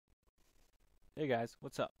Hey guys,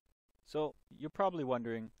 what's up? So you're probably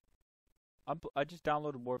wondering, I just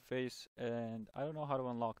downloaded Warface and I don't know how to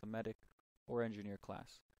unlock the medic or engineer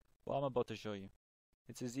class. Well, I'm about to show you.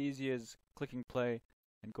 It's as easy as clicking play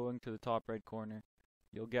and going to the top right corner.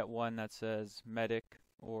 You'll get one that says medic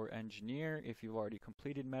or engineer if you've already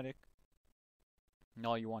completed medic. And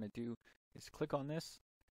all you want to do is click on this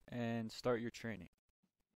and start your training.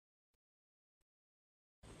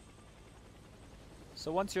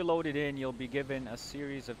 So once you're loaded in, you'll be given a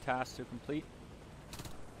series of tasks to complete.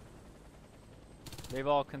 They've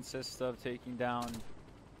all consist of taking down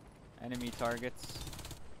enemy targets.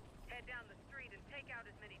 Head down the street and take out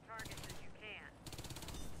as many targets as you can.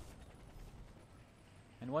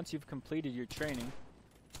 And once you've completed your training,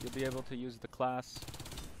 you'll be able to use the class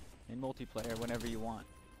in multiplayer whenever you want.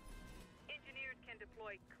 Engineers can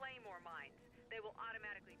deploy claymore mines. They will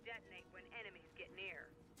automatically detonate when enemies get near.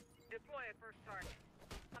 Deploy a first target.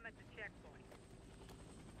 I'm at the checkpoint.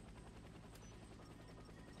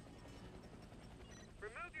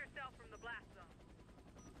 Remove yourself from the blast zone.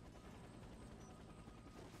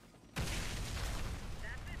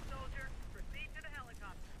 That's it, soldier. Proceed to the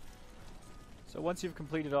helicopter. So once you've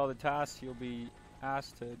completed all the tasks, you'll be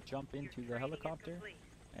asked to jump into the helicopter,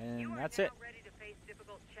 and that's it.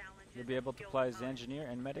 You'll be able to play as the engineer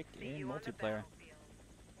and medic in multiplayer.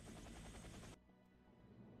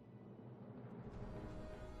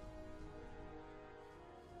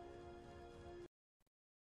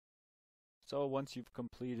 So once you've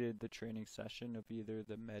completed the training session of either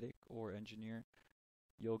the medic or engineer,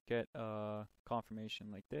 you'll get a confirmation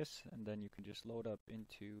like this, and then you can just load up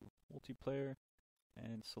into multiplayer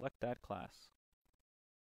and select that class.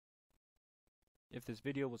 If this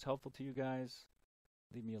video was helpful to you guys,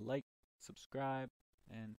 leave me a like, subscribe,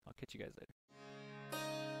 and I'll catch you guys later.